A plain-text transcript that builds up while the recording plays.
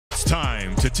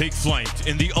time to take flight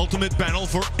in the ultimate battle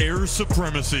for air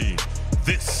supremacy.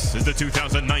 This is the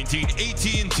 2019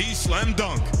 AT&T Slam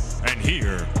Dunk, and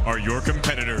here are your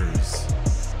competitors.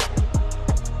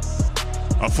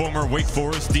 A former Wake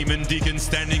Forest Demon Deacon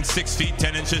standing 6 feet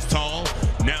 10 inches tall,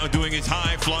 now doing his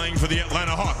high flying for the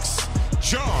Atlanta Hawks,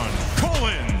 John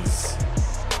Collins.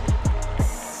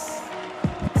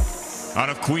 Out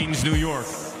of Queens, New York,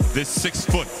 this 6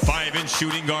 foot 5 inch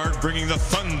shooting guard bringing the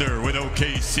thunder with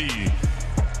OKC.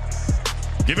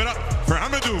 Give it up for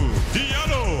Hamidou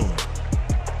Diallo.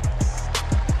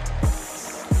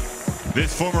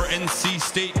 This former NC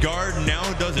State guard now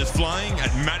does his flying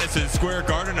at Madison Square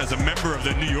Garden as a member of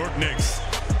the New York Knicks.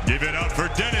 Give it up for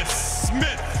Dennis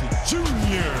Smith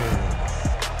Jr.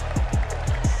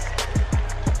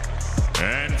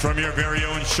 And from your very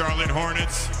own Charlotte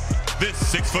Hornets, this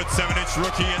 6 foot 7 inch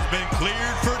rookie has been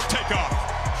cleared for takeoff.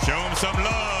 Show him some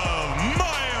love,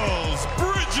 Miles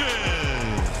Bridges.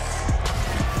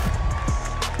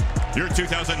 Your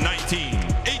 2019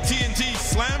 AT&T